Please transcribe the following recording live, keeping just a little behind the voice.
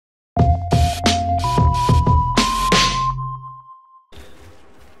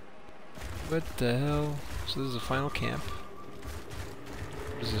What the hell? So this is the final camp.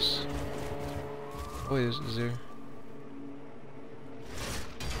 What is this? Oh, is there?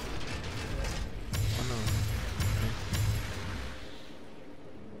 Oh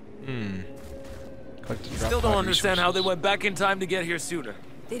no. Okay. Still don't understand how they went back in time to get here sooner.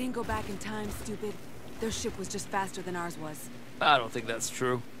 They didn't go back in time, stupid. Their ship was just faster than ours was. I don't think that's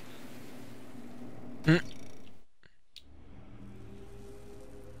true.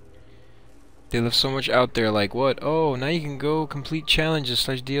 They left so much out there, like what? Oh, now you can go complete challenges /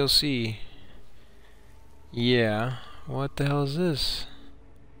 DLC. Yeah. What the hell is this?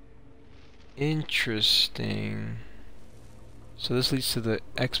 Interesting. So this leads to the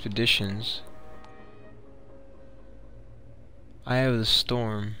expeditions. Eye of the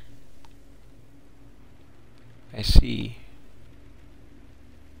Storm. I see.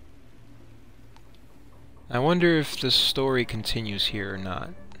 I wonder if the story continues here or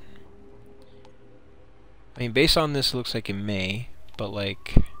not. I mean, based on this, it looks like it may, but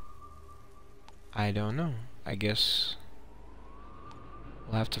like, I don't know. I guess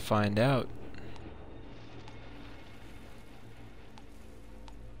we'll have to find out.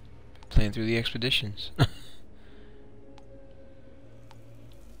 Playing through the expeditions. I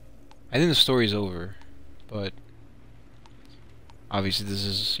think the story's over, but obviously this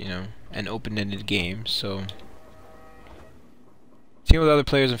is, you know, an open-ended game, so team with other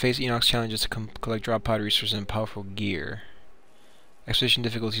players and face Enoch's challenges to collect drop pod resources and powerful gear. Expedition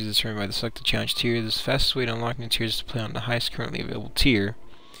difficulty is determined by the selected challenge tier. This fastest way to unlock new tiers is to play on the highest currently available tier.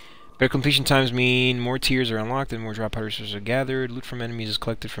 Better completion times mean more tiers are unlocked and more drop pod resources are gathered. Loot from enemies is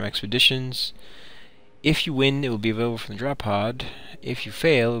collected from expeditions. If you win, it will be available from the drop pod. If you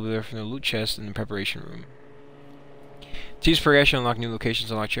fail, it will be available from the loot chest in the preparation room. Teams progression, unlock new locations,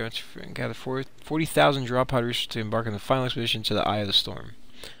 unlock challenges, and gather 40,000 drop pod resources to embark on the final expedition to the Eye of the Storm.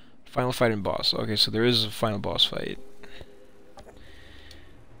 Final fight and boss. Okay, so there is a final boss fight.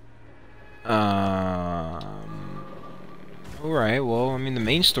 Alright, well, I mean, the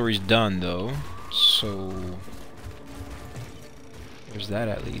main story's done, though, so there's that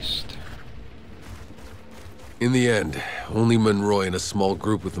at least. In the end, only Monroy and a small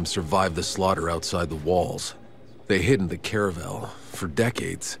group with him survived the slaughter outside the walls. They hid in the caravel for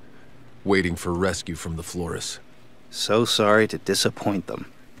decades, waiting for rescue from the Flores. So sorry to disappoint them.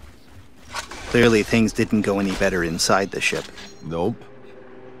 Clearly things didn't go any better inside the ship. Nope.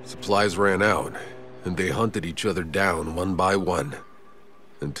 Supplies ran out, and they hunted each other down one by one,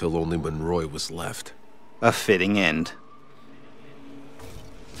 until only Monroy was left. A fitting end.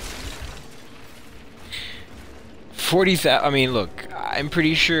 40,000. I mean, look, I'm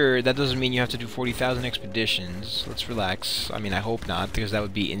pretty sure that doesn't mean you have to do 40,000 expeditions. Let's relax. I mean, I hope not, because that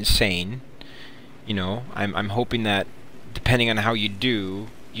would be insane. You know, I'm hoping that depending on how you do,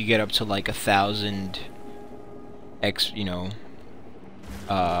 you get up to like 1,000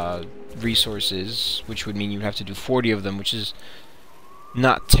 resources, which would mean you'd have to do 40 of them, which is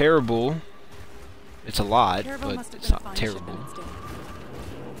not terrible. It's a lot, but it's not terrible.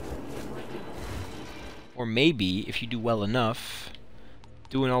 Or maybe, if you do well enough,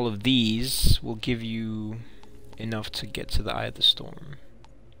 doing all of these will give you enough to get to the Eye of the Storm.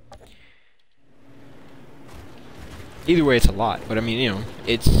 Either way, it's a lot, but I mean, you know,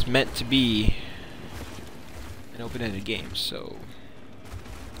 it's meant to be an open-ended game, so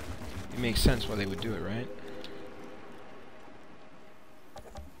it makes sense why they would do it, right?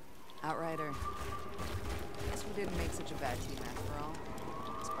 Outrider. Guess we didn't make such a bad team after all.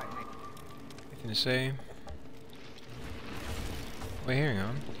 Despite my... Anything to say? Wait, hang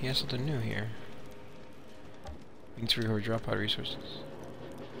on. He has something new here. We need to record drop pod resources.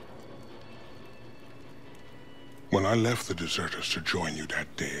 When I left the deserters to join you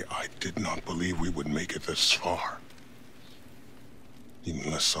that day, I did not believe we would make it this far.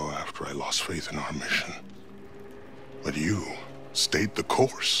 Even less so after I lost faith in our mission. But you stayed the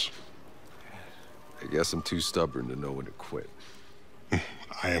course. I guess I'm too stubborn to know when to quit.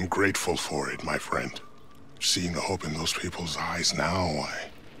 I am grateful for it, my friend. Seeing the hope in those people's eyes now, I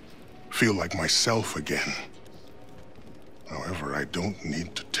feel like myself again. However, I don't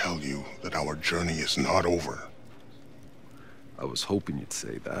need to tell you that our journey is not over. I was hoping you'd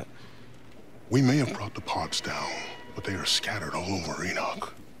say that. We may have brought the pods down, but they are scattered all over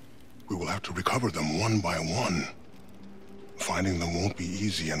Enoch. We will have to recover them one by one. Finding them won't be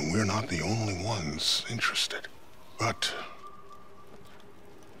easy, and we're not the only ones interested. But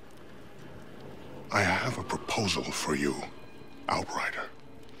I have a proposal for you, Outrider.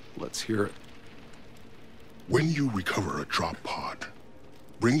 Let's hear it. When you recover a drop pod,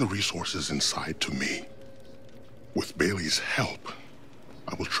 bring the resources inside to me. With Bailey's help,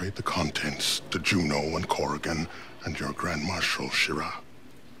 I will trade the contents to Juno and Corrigan and your Grand Marshal, Shira.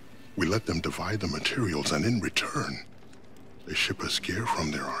 We let them divide the materials, and in return, they ship us gear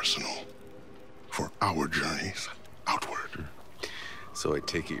from their arsenal for our journeys outward. So I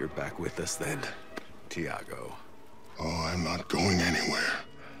take it you're back with us then, Tiago. Oh, I'm not going anywhere,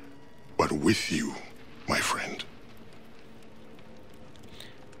 but with you, my friend.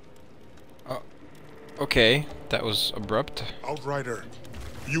 Okay, that was abrupt. Outrider,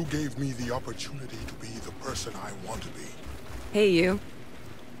 you gave me the opportunity to be the person I want to be. Hey, you.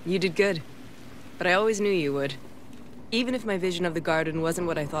 You did good. But I always knew you would. Even if my vision of the garden wasn't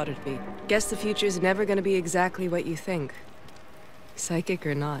what I thought it'd be. Guess the future's never gonna be exactly what you think. Psychic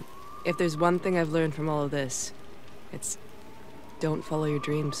or not. If there's one thing I've learned from all of this, it's... don't follow your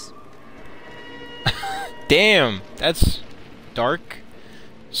dreams. Damn, that's dark.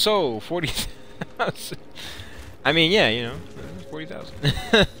 So, 40,000. I mean, yeah, you know,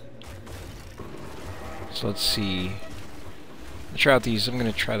 40,000. So let's see. Try out these. I'm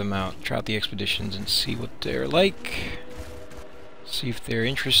gonna try them out. Try out the expeditions and see what they're like. See if they're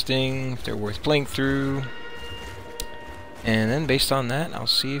interesting, if they're worth playing through. And then based on that, I'll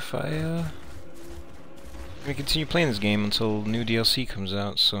see if I'm gonna continue playing this game until new DLC comes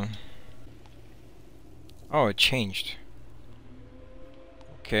out. So, oh, it changed.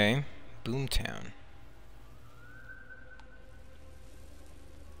 Okay, Boomtown.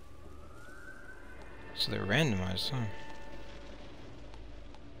 So they're randomized, huh?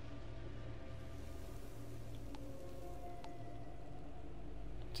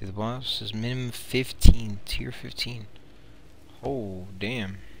 See, the boss is minimum 15, tier 15. Oh,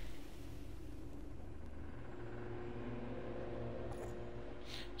 damn.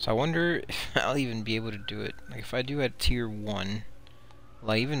 So I wonder if I'll even be able to do it. Like, if I do at tier 1,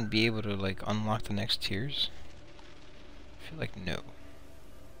 will I even be able to, like, unlock the next tiers? I feel like no.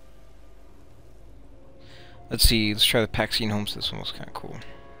 Let's see, let's try the Paxine Homes. This one was kind of cool.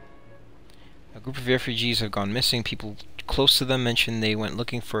 A group of refugees have gone missing. People close to them mentioned they went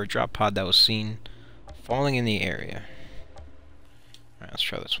looking for a drop pod that was seen falling in the area. Alright, let's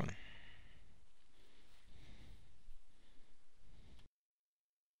try this one.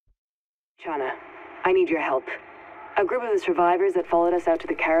 Shauna, I need your help. A group of the survivors that followed us out to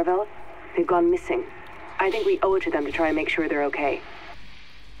the caravel, they've gone missing. I think we owe it to them to try and make sure they're okay.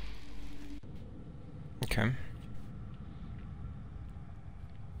 Okay.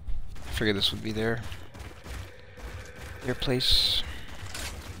 I figured this would be their place.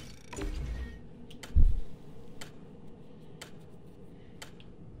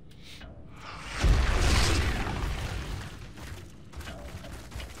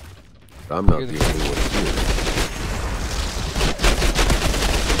 I'm not the only one here.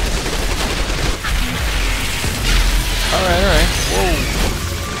 Alright. Whoa.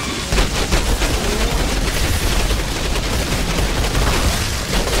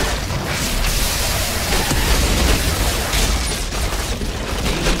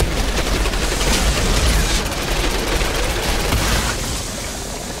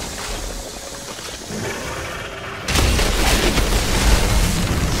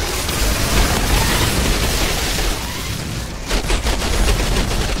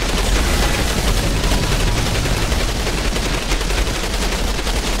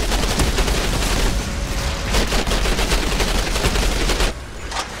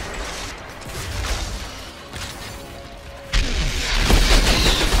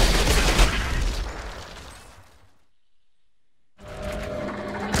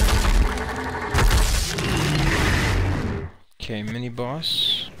 Okay, mini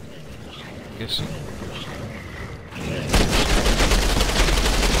boss. Guessing. Ooh,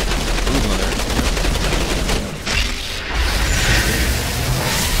 mother.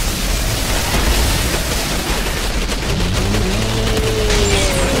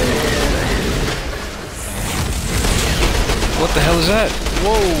 What the hell is that?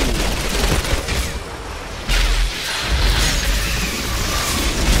 Whoa!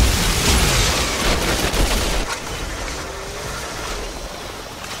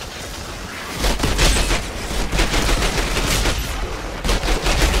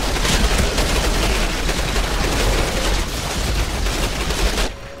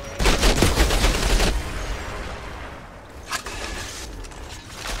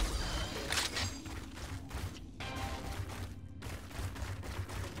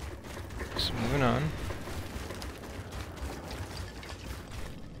 So moving on.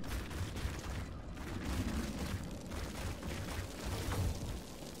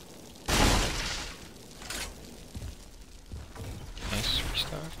 Nice free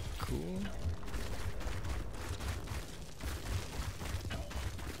stuff. Cool.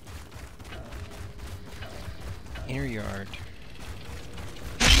 Inner yard.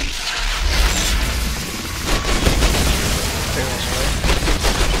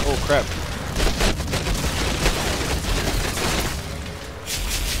 Oh crap.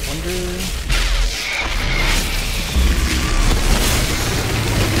 Wonder...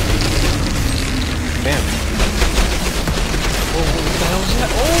 Bam. Oh, what the hell is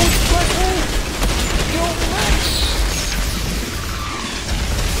that? Oh, it's black hole! Yo, Max!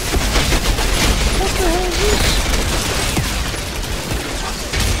 What the hell is this?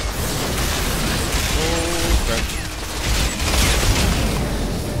 Oh, crap.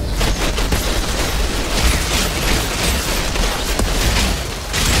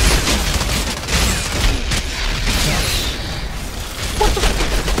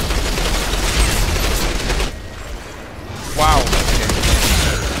 Wow. Okay.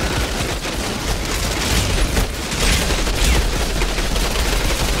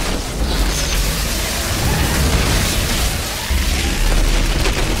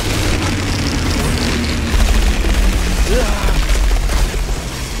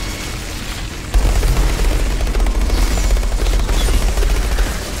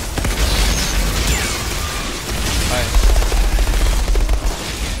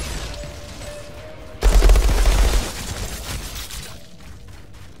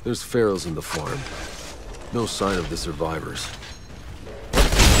 There's pharaohs in the farm. No sign of the survivors.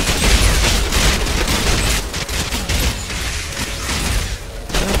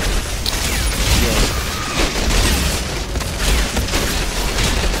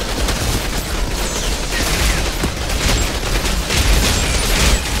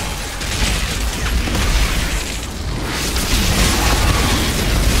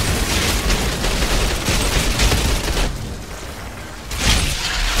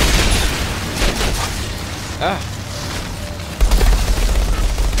 Ah.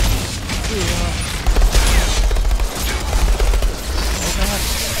 Oh god.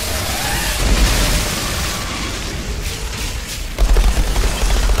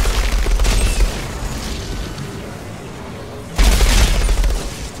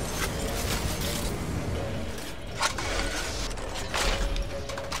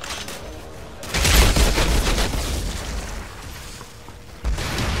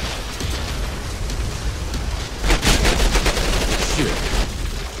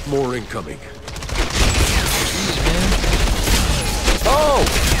 More incoming. Jeez, man. Oh!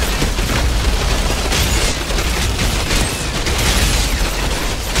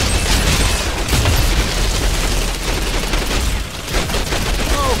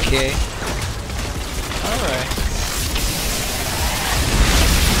 Okay. Alright.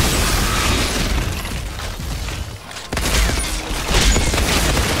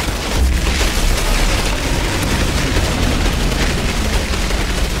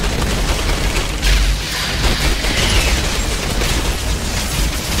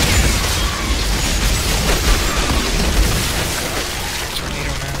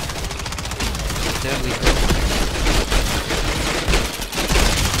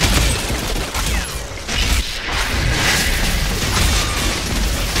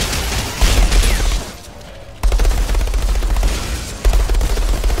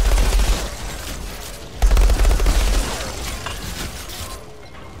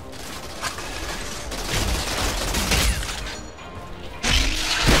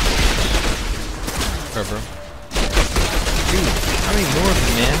 Bro. Dude, how many more of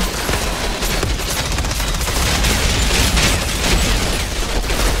them, man?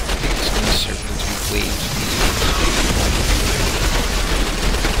 It's gonna serve them to be waves.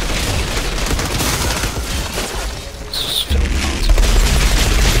 This is filling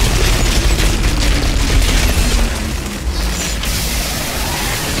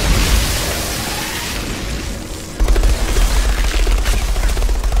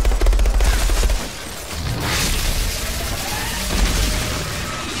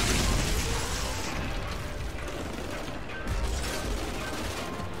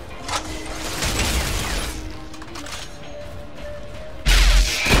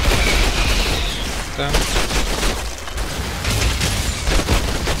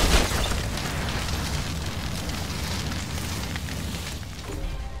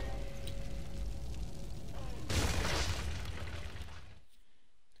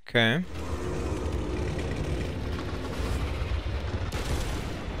Okay.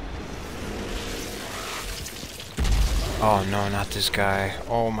 Oh no, not this guy.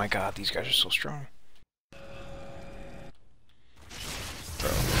 Oh my god, these guys are so strong. Bro.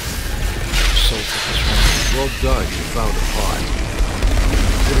 So strong. Well done, you found a pot.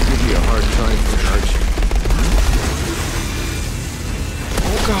 Gonna give me a hard time for it, aren't you?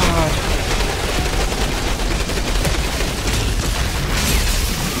 Oh god.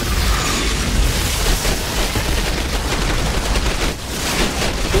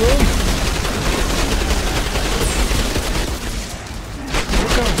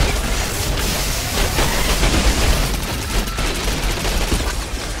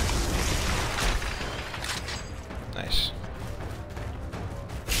 Nice.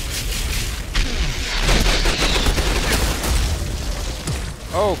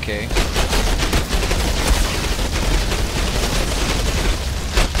 Okay.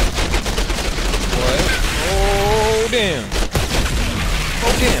 What? Oh, damn.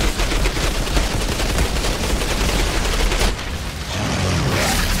 Oh, damn.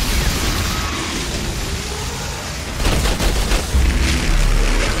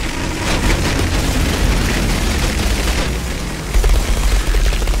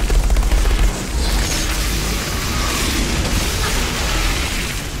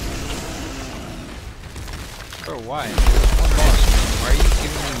 Bro, why? One boss. Why are you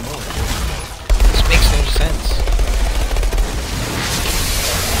giving me more? This makes no sense.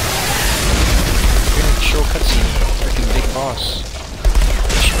 You're gonna show a cutscene. Freaking big boss.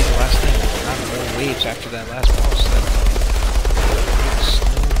 This should be the last thing. Not more waves after that last boss. That makes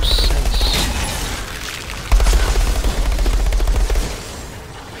no sense.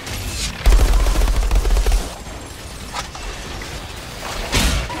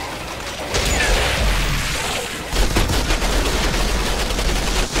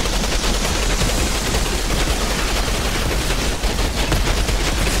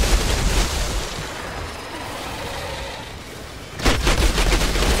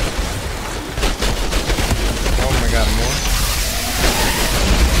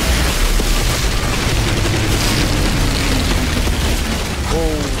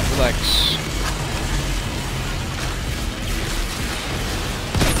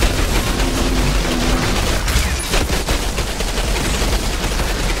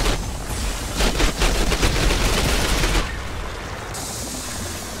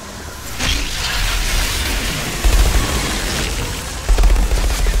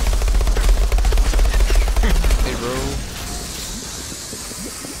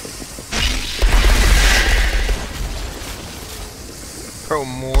 Bro,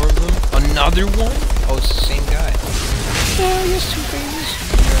 more of them? Another one? Oh, it's the same guy. Oh, he has two faces.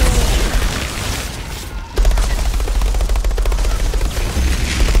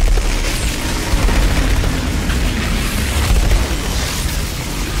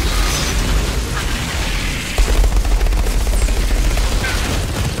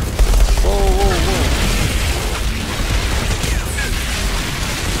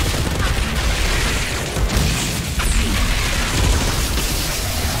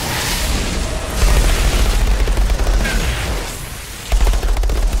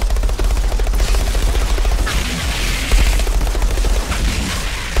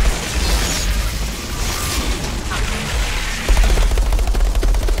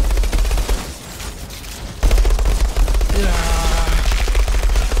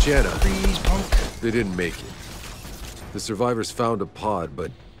 They didn't make it. The survivors found a pod,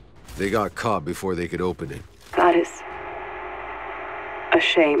 but they got caught before they could open it. That is a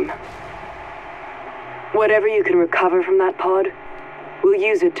shame. Whatever you can recover from that pod, we'll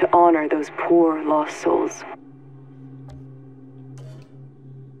use it to honor those poor lost souls.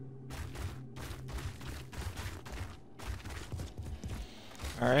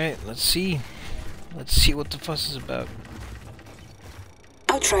 Alright, let's see. Let's see what the fuss is about.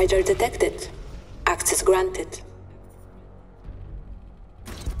 Outrider detected. Access granted.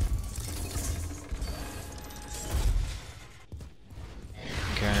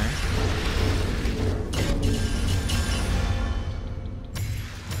 Okay.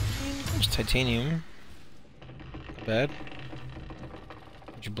 There's titanium. Not bad.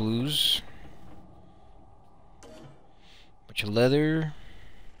 Bunch of blues. Bunch of leather.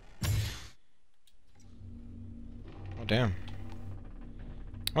 Oh, damn.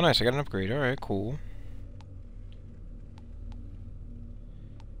 Oh, nice, I got an upgrade. Alright, cool.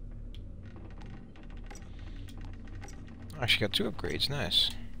 Actually got 2 upgrades, nice.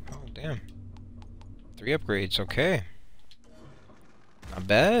 Oh, damn. 3 upgrades, okay. Not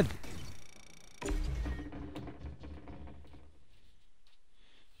bad.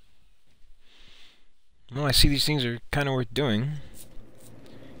 Well, I see these things are kind of worth doing.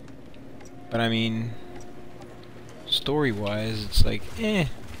 But I mean, story-wise, it's like,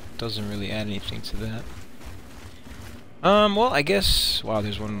 doesn't really add anything to that. Well, I guess, wow,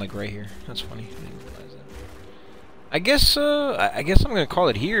 there's one like right here. That's funny. I didn't realize that. I guess I'm gonna call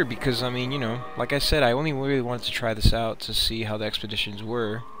it here because, I mean, you know, like I said, I only really wanted to try this out to see how the expeditions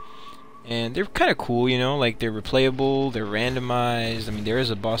were. And they're kind of cool, you know, like they're replayable, they're randomized. I mean, there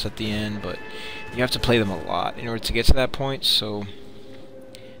is a boss at the end, but you have to play them a lot in order to get to that point, so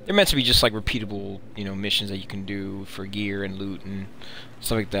they're meant to be just like repeatable, you know, missions that you can do for gear and loot and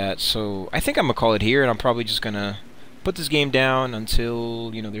stuff like that. So I think I'm gonna call it here, and I'm probably just gonna put this game down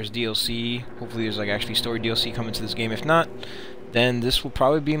until, you know, there's DLC. Hopefully there's like actually story DLC coming to this game. If not, then this will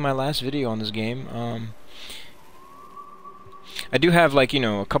probably be my last video on this game. I do have, like, you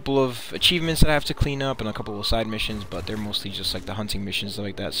know, a couple of achievements that I have to clean up and a couple of side missions, but they're mostly just like the hunting missions, stuff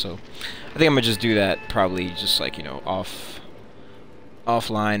like that. So I think I'm gonna just do that probably just like, you know,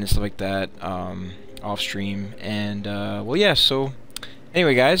 offline and stuff like that, off stream. And well, yeah, so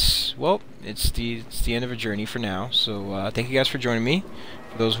anyway guys, well, it's the end of a journey for now. So thank you guys for joining me,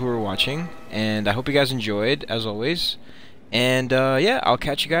 for those who are watching, and I hope you guys enjoyed as always. And yeah, I'll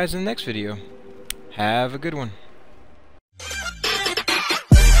catch you guys in the next video. Have a good one.